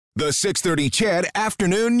The 6:30 CHED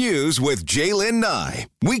Afternoon News with Jaylen Nye.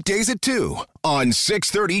 Weekdays at 2 on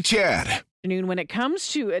 6:30 CHED. When it comes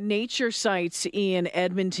to nature sites in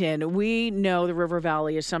Edmonton, we know the River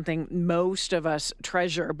Valley is something most of us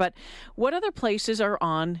treasure. But what other places are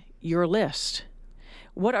on your list?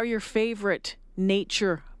 What are your favorite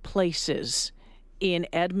nature places in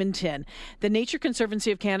Edmonton? The Nature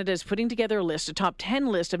Conservancy of Canada is putting together a list, a top 10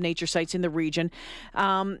 list of nature sites in the region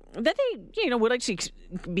that they, would like to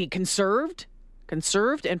be conserved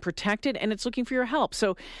and protected, and it's looking for your help.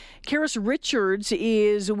 So Karis Richards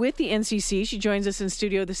is with the NCC. She joins us in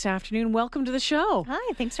studio this afternoon. Welcome to the show.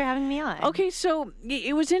 Hi, thanks for having me on. Okay, so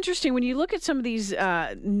it was interesting when you look at some of these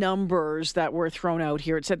numbers that were thrown out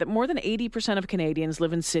here. It said that more than 80% of Canadians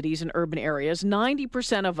live in cities and urban areas.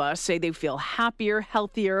 90% of us say they feel happier,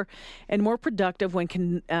 healthier, and more productive when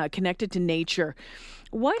connected to nature.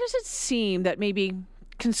 Why does it seem that maybe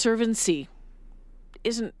conservancy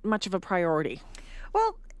isn't much of a priority?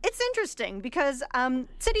 Well, it's interesting because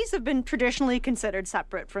cities have been traditionally considered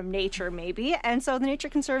separate from nature, maybe. And so the Nature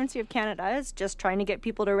Conservancy of Canada is just trying to get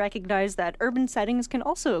people to recognize that urban settings can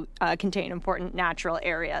also contain important natural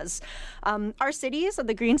areas. Our cities,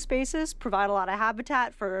 the green spaces, provide a lot of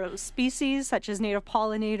habitat for species such as native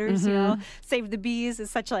pollinators. Mm-hmm. Save the Bees is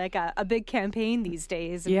such like a big campaign these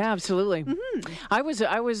days. Yeah, absolutely. Mm-hmm. I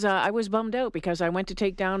was bummed out because I went to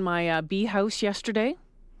take down my bee house yesterday.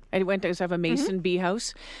 I have a mason bee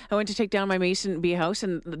house. I went to take down my mason bee house,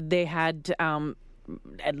 and they had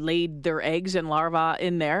laid their eggs and larvae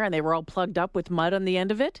in there, and they were all plugged up with mud on the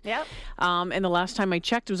end of it. Yep. And the last time I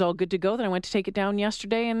checked, it was all good to go. Then I went to take it down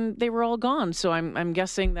yesterday, and they were all gone. So I'm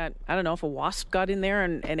guessing that, I don't know if a wasp got in there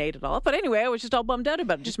and ate it all. But anyway, I was just all bummed out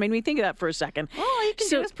about it. Just made me think of that for a second. All you can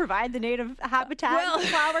do is provide the native habitat and the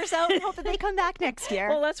flowers out and hope that they come back next year.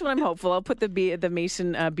 Well, that's what I'm hopeful. I'll put the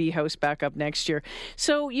mason bee house back up next year.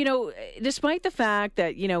 So, despite the fact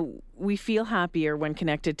that, we feel happier when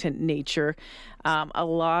connected to nature, a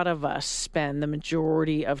lot of us spend the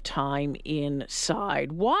majority of time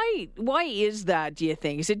inside. Why is that, do you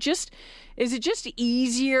think? Is it just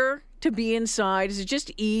easier to be inside? Is it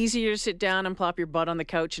just easier to sit down and plop your butt on the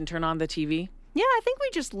couch and turn on the TV? Yeah, I think we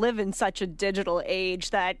just live in such a digital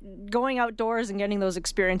age that going outdoors and getting those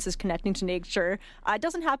experiences connecting to nature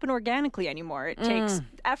doesn't happen organically anymore. It takes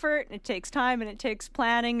effort, it takes time, and it takes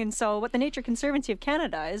planning. And so what the Nature Conservancy of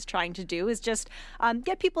Canada is trying to do is just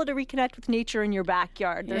get people to reconnect with nature in your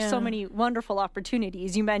backyard. There's so many wonderful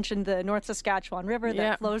opportunities. You mentioned the North Saskatchewan River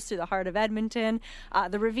that flows through the heart of Edmonton,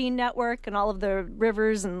 the Ravine Network, and all of the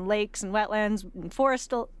rivers and lakes and wetlands and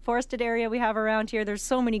forested area we have around here. There's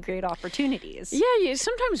so many great opportunities. Yeah, you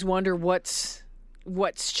sometimes wonder what's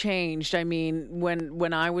changed. I mean,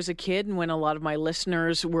 when I was a kid and when a lot of my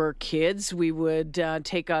listeners were kids, we would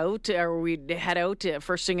we'd head out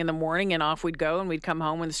first thing in the morning and off we'd go, and we'd come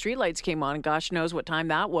home when the streetlights came on, and gosh knows what time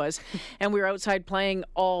that was. And we were outside playing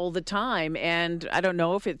all the time. And I don't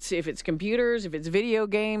know if it's computers, if it's video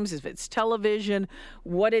games, if it's television,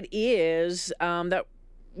 what it is that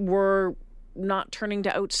we're not turning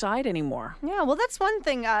to outside anymore. Yeah, well, that's one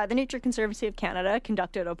thing. The Nature Conservancy of Canada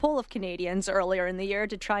conducted a poll of Canadians earlier in the year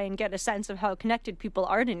to try and get a sense of how connected people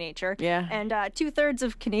are to nature. Yeah. And 2/3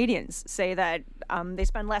 of Canadians say that they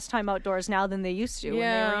spend less time outdoors now than they used to when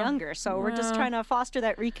they were younger. So we're just trying to foster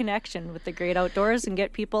that reconnection with the great outdoors and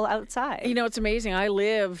get people outside. It's amazing. I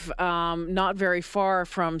live not very far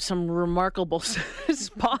from some remarkable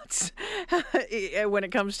spots when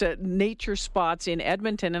it comes to nature spots in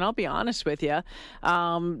Edmonton. And I'll be honest with you,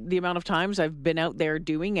 the amount of times I've been out there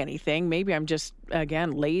doing anything, maybe I'm just,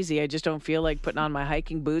 again, lazy. I just don't feel like putting on my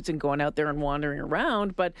hiking boots and going out there and wandering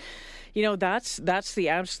around. But, that's the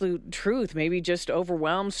absolute truth. Maybe just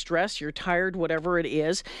overwhelmed, stress, you're tired, whatever it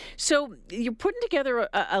is. So you're putting together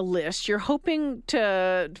a list. You're hoping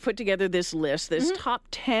to put together this list, this top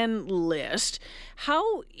 10 list.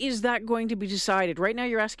 How is that going to be decided? Right now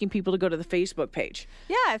you're asking people to go to the Facebook page.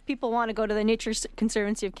 Yeah, if people want to go to the Nature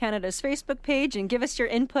Conservancy of Canada's Facebook page and give us your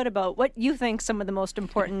input about what you think some of the most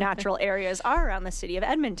important natural areas are around the city of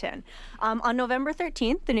Edmonton. On November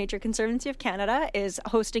 13th, the Nature Conservancy of Canada is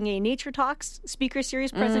hosting a Nature Talks speaker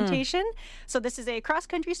series presentation. So this is a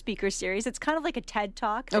cross-country speaker series. It's kind of like a TED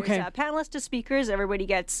Talk. There's a panelist of speakers. Everybody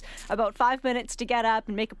gets about 5 minutes to get up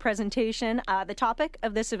and make a presentation. The topic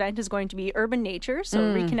of this event is going to be urban nature, so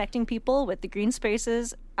reconnecting people with the green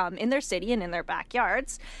spaces in their city and in their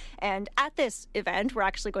backyards. And at this event, we're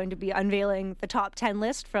actually going to be unveiling the top 10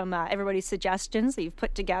 list from everybody's suggestions that you've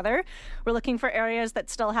put together. We're looking for areas that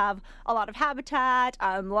still have a lot of habitat,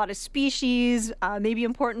 a lot of species, maybe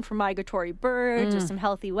important for migratory birds, or some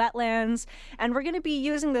healthy wetlands. And we're going to be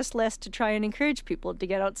using this list to try and encourage people to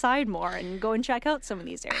get outside more and go and check out some of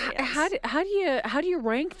these areas. How do you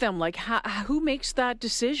rank them? Like, who makes that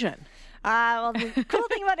decision? Well, the cool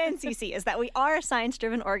thing about NCC is that we are a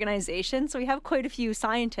science-driven organization, so we have quite a few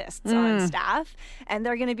scientists on staff, and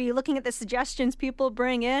they're going to be looking at the suggestions people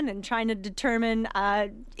bring in and trying to determine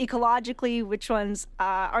ecologically which ones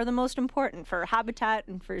are the most important for habitat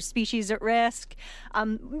and for species at risk.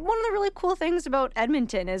 One of the really cool things about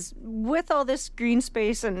Edmonton is with all this green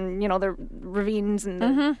space and, the ravines and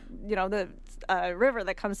the, the river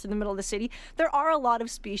that comes through the middle of the city, there are a lot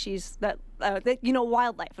of species that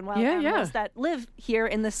wildlife and wild animals that live here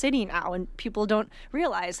in the city now, and people don't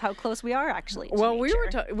realize how close we are actually to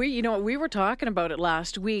nature. we were talking about it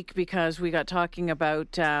last week because we got talking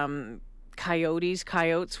about coyotes,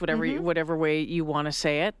 whatever way you want to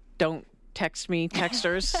say it. Don't text me,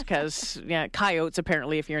 texters, because coyotes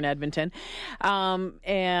apparently if you're in Edmonton,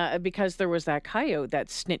 and because there was that coyote that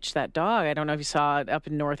snitched that dog. I don't know if you saw it up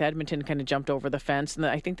in North Edmonton, kind of jumped over the fence, and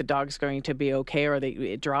I think the dog's going to be okay, or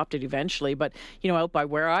it dropped it eventually. But out by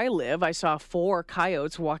where I live, I saw 4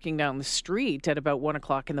 coyotes walking down the street at about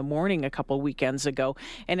 1:00 in the morning a couple of weekends ago,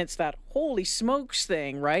 and it's that holy smokes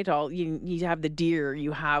thing, right? You have the deer,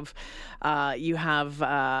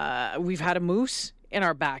 we've had a moose in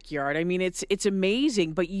our backyard. I mean, it's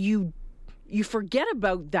amazing, but you forget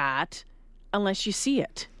about that unless you see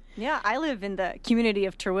it. Yeah, I live in the community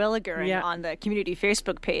of Terwilliger, and on the community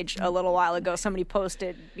Facebook page a little while ago, somebody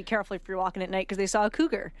posted, be careful if you're walking at night because they saw a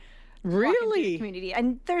cougar. Really? The community.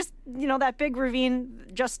 And there's, that big ravine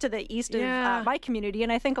just to the east of my community,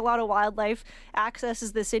 and I think a lot of wildlife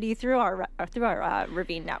accesses the city through our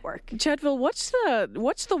ravine network. Chettville,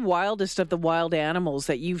 what's the wildest of the wild animals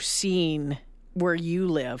that you've seen where you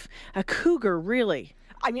live? A cougar, really?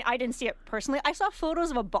 I mean, I didn't see it personally. I saw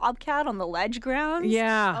photos of a bobcat on the ledge grounds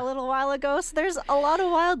a little while ago. So there's a lot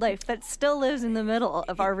of wildlife that still lives in the middle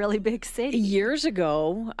of our really big city. Years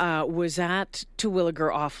ago, was at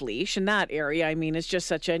Terwilliger off leash in that area. I mean, it's just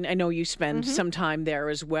such a... I know you spend some time there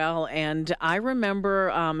as well. And I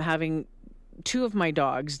remember having 2 of my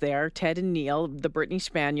dogs there, Ted and Neil, the Brittany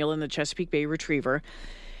Spaniel and the Chesapeake Bay Retriever.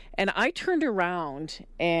 And I turned around,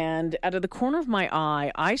 and out of the corner of my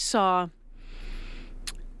eye, I saw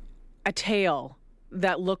a tail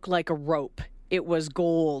that looked like a rope. It was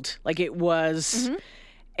gold, like it was.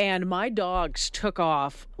 And my dogs took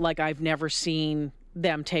off like I've never seen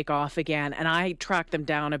them take off again. And I tracked them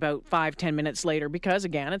down about 5-10 minutes later because,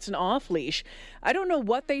 again, it's an off leash. I don't know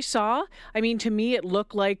what they saw. I mean, to me, it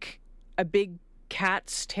looked like a big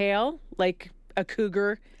cat's tail, like a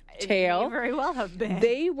cougar tail. It may very well have been.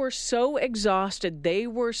 They were so exhausted. They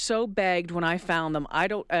were so bagged when I found them.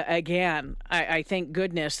 I thank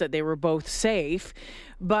goodness that they were both safe.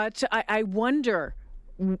 But I wonder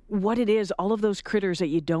what it is, all of those critters that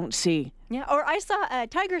you don't see. Yeah, or I saw a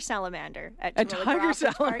tiger salamander at a tiger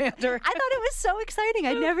salamander. I thought it was so exciting.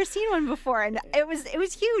 I'd never seen one before, and it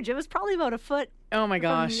was huge. It was probably about a foot. Oh my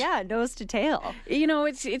gosh! Nose to tail.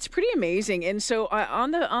 It's pretty amazing. And so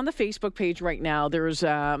on the Facebook page right now, there's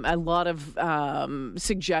a lot of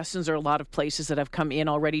suggestions or a lot of places that have come in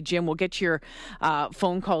already. Jim, we'll get your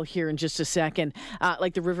phone call here in just a second.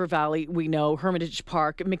 Like the River Valley, we know, Hermitage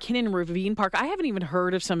Park, McKinnon Ravine Park. I haven't even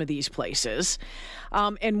heard of some of these places.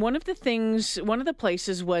 And one of the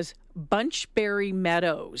places was Bunchberry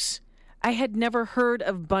Meadows. I had never heard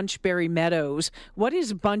of Bunchberry Meadows. What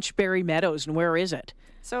is Bunchberry Meadows and where is it?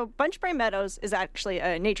 So Bunchberry Meadows is actually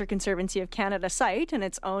a Nature Conservancy of Canada site, and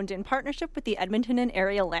it's owned in partnership with the Edmonton and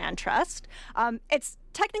Area Land Trust. It's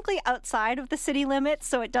technically outside of the city limits,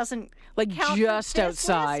 so it doesn't count just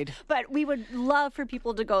outside. List, but we would love for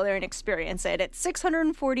people to go there and experience it. It's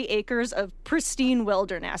 640 acres of pristine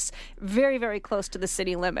wilderness, very, very close to the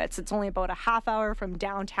city limits. It's only about a half hour from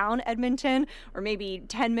downtown Edmonton, or maybe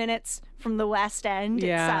 10 minutes from the West End.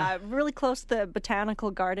 Yeah. It's really close to the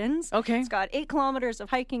Botanical Gardens. Okay. It's got 8 kilometers of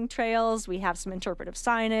hiking trails. We have some interpretive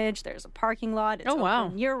signage. There's a parking lot. It's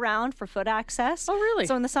open year-round for foot access. Oh, really?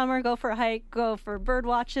 So in the summer, go for a hike, go for bird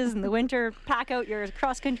watches. In the winter, pack out your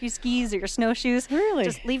cross-country skis or your snowshoes. Really?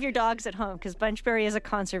 Just leave your dogs at home because Bunchberry is a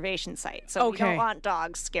conservation site. So we don't want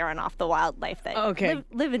dogs scaring off the wildlife that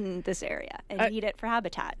live in this area and need it for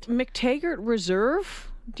habitat. McTaggart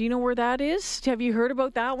Reserve? Do you know where that is? Have you heard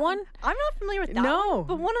about that one? I'm not familiar with that No. one,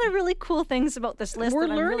 but one of the really cool things about this list We're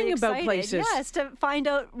that I'm really learning about excited, places. yeah, is to find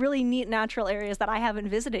out really neat natural areas that I haven't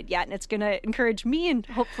visited yet, and it's going to encourage me and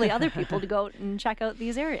hopefully other people to go out and check out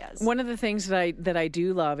these areas. One of the things that I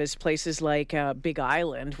do love is places like Big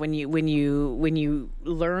Island. When you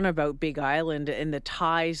learn about Big Island and the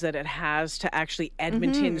ties that it has to actually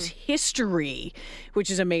Edmonton's history, which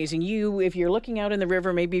is amazing. If you're looking out in the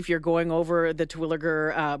river, maybe if you're going over the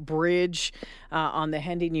Terwillegar Bridge on the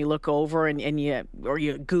Hendy, and you look over and you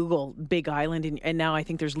Google Big Island, and now I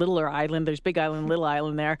think there's Littler Island, there's Big Island, Little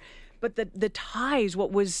Island there. But the ties,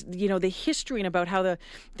 what was, the history, and about how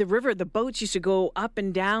the river, the boats used to go up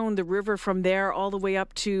and down the river from there all the way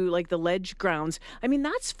up to like the ledge grounds. I mean,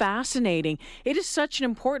 that's fascinating. It is such an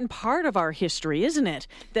important part of our history, isn't it?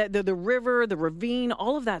 The river, the ravine,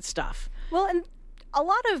 all of that stuff. Well, and a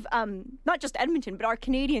lot of, not just Edmonton, but our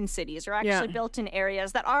Canadian cities are actually built in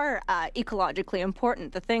areas that are ecologically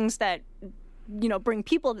important. The things that bring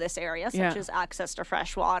people to this area, such as access to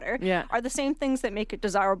fresh water, are the same things that make it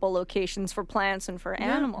desirable locations for plants and for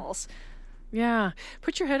animals. Yeah.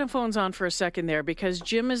 Put your headphones on for a second there, because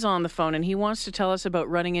Jim is on the phone and he wants to tell us about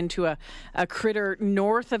running into a critter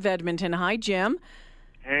north of Edmonton. Hi, Jim.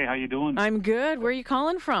 Hey, how you doing? I'm good. Where are you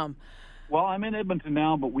calling from? Well, I'm in Edmonton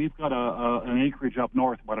now, but we've got an acreage up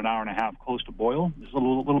north, about an hour and a half, close to Boyle. It's a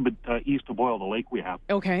little bit east of Boyle, the lake we have.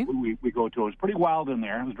 Okay. We go to. It's pretty wild in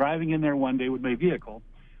there. I was driving in there one day with my vehicle.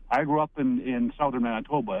 I grew up in southern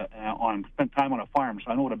Manitoba spent time on a farm, so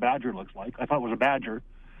I know what a badger looks like. I thought it was a badger.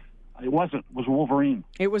 It wasn't. It was a wolverine.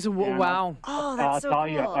 It was a wow. Oh, that's so cool. I'll tell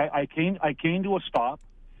you, I came to a stop,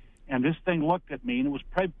 and this thing looked at me, and it was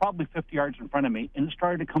probably 50 yards in front of me, and it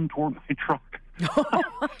started to come toward my truck.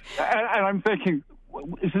 and I'm thinking,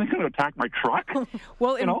 isn't it going to attack my truck?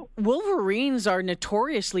 Well, wolverines are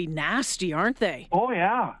notoriously nasty, aren't they? Oh,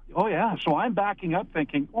 yeah. So I'm backing up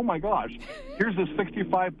thinking, oh, my gosh, here's a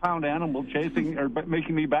 65-pound animal chasing or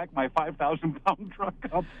making me back my 5,000-pound truck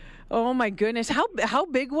up. Oh, my goodness. How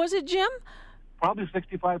big was it, Jim? Probably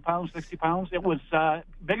 65 pounds, 60 pounds. It was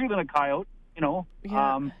bigger than a coyote,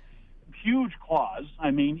 huge claws.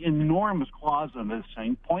 I mean, enormous claws on this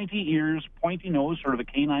thing. Pointy ears, pointy nose, sort of a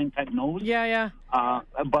canine-type nose. Yeah.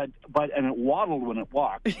 But it waddled when it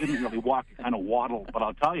walked. It didn't really walk. It kind of waddled. But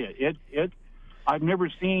I'll tell you, I've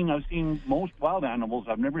seen most wild animals.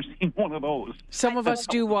 I've never seen one of those. Some of us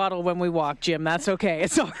do waddle when we walk, Jim. That's okay.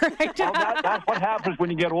 It's all right. Well, that's what happens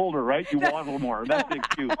when you get older, right? You waddle more. That's the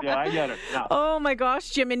excuse. Yeah, I get it. Yeah. Oh my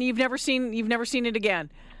gosh, Jim! And you've never seen it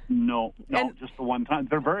again? No, just the one time.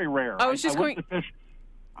 They're very rare. I was just going to fish.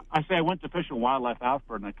 I went to Fish and Wildlife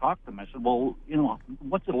after, and I talked to them. I said, well,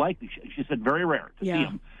 what's it like? She said, very rare to see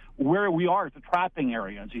them. Where we are, it's a trapping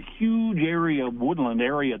area. It's a huge area, woodland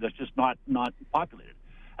area that's just not populated.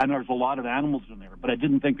 And there's a lot of animals in there, but I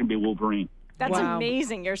didn't think there'd be a wolverine. That's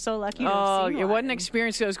amazing. You're so lucky to have seen it wasn't an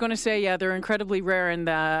experience. I was going to say, they're incredibly rare, and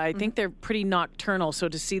I think they're pretty nocturnal. So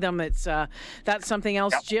to see them, that's something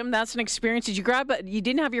else. Yep. Jim, that's an experience. Did you you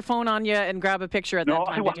didn't have your phone on you and grab a picture at that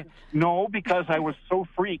time, did you? No, because I was so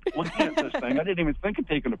freaked looking at this thing. I didn't even think of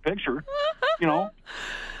taking a picture,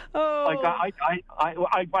 Oh. Like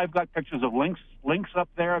I've got pictures of lynx up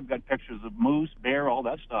there. I've got pictures of moose, bear, all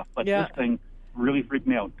that stuff. But this thing really freaked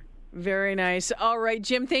me out. Very nice. All right,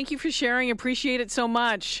 Jim, thank you for sharing. Appreciate it so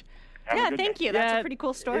much. Thank you. That's a pretty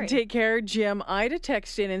cool story. Take care, Jim. Ida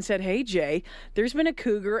texted in and said, hey, Jay, there's been a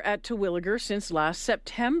cougar at Terwillegar since last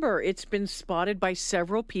September. It's been spotted by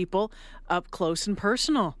several people up close and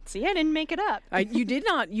personal. See, I didn't make it up. You did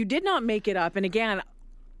not make it up. And again,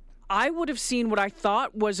 I would have seen what I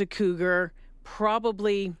thought was a cougar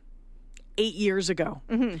probably 8 years ago.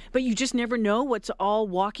 Mm-hmm. But you just never know what's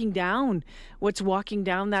walking down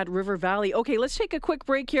that river valley. Okay, let's take a quick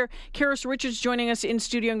break here. Karis Richards joining us in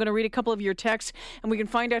studio. I'm going to read a couple of your texts, and we can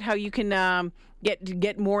find out how you can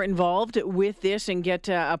get more involved with this and get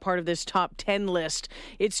a part of this top 10 list.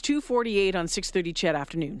 It's 2:48 on 6:30 CHED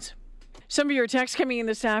Afternoons. Some of your texts coming in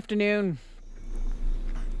this afternoon.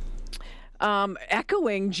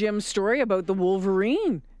 Echoing Jim's story about the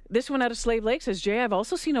wolverine. This one out of Slave Lake says, Jay, I've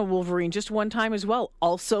also seen a wolverine just one time as well,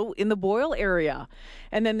 also in the Boyle area.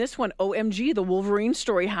 And then this one, OMG, the wolverine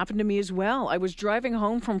story happened to me as well. I was driving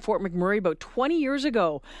home from Fort McMurray about 20 years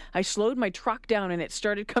ago. I slowed my truck down and it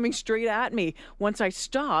started coming straight at me. Once I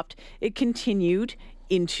stopped, it continued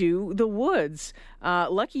into the woods.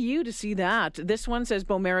 Lucky you to see that. This one says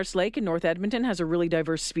Beaumaris Lake in North Edmonton has a really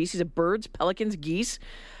diverse species of birds, pelicans, geese,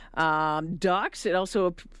 ducks. It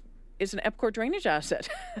also is an EPCOR drainage asset.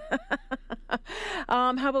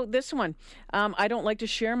 How about this one? I don't like to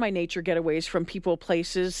share my nature getaways from people,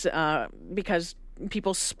 places, because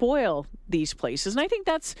people spoil these places. And I think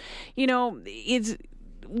that's, it's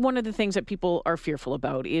one of the things that people are fearful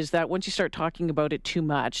about, is that once you start talking about it too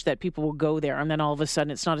much, that people will go there and then all of a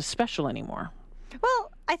sudden it's not as special anymore.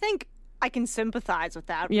 Well, I think I can sympathize with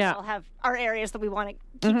that. Yeah. We all have our areas that we want to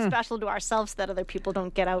keep special to ourselves, so that other people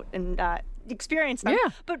don't get out and experience them.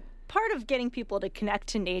 Yeah. But part of getting people to connect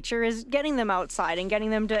to nature is getting them outside and getting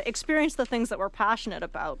them to experience the things that we're passionate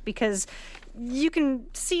about, because you can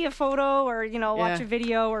see a photo or, watch a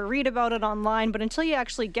video or read about it online, but until you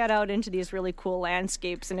actually get out into these really cool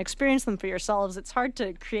landscapes and experience them for yourselves, it's hard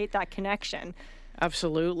to create that connection.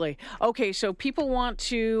 Absolutely. Okay, so people want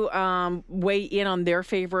to weigh in on their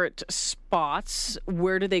favorite spots.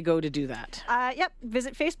 Where do they go to do that?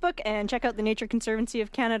 Visit Facebook and check out the Nature Conservancy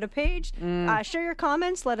of Canada page. Share your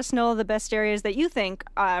comments. Let us know the best areas that you think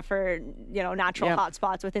for natural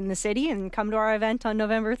hotspots within the city, and come to our event on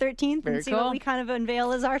November 13th and see what we kind of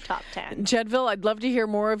unveil as our top 10. Jedville, I'd love to hear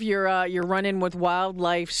more of your run-in with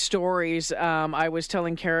wildlife stories. I was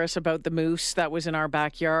telling Karis about the moose that was in our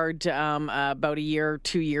backyard about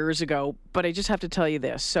 2 years ago, but I just have to tell you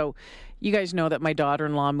this. So you guys know that my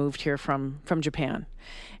daughter-in-law moved here from Japan,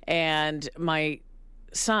 and my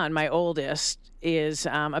son, my oldest, is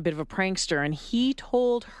a bit of a prankster, and he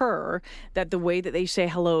told her that the way that they say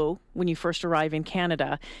hello when you first arrive in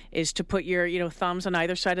Canada is to put your thumbs on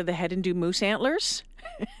either side of the head and do moose antlers.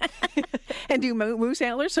 And do moose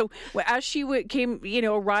antlers. So as she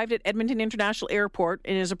arrived at Edmonton International Airport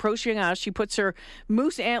and is approaching us, she puts her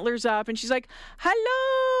moose antlers up and she's like,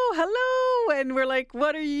 hello. And we're like,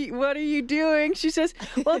 what are you doing? She says,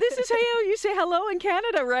 well, this is how you say hello in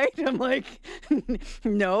Canada, right? I'm like,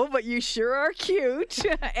 no, but you sure are cute.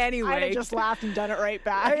 Anyway. I'd have just laughed and done it right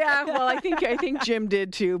back. Yeah, well, I think Jim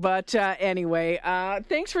did too. But anyway,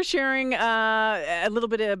 thanks for sharing a little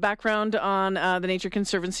bit of background on the Nature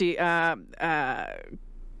Conservancy.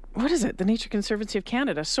 What is it? The Nature Conservancy of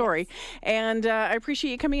Canada. Sorry. And I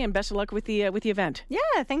appreciate you coming in. Best of luck with the event.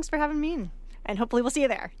 Yeah, thanks for having me in. And hopefully we'll see you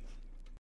there.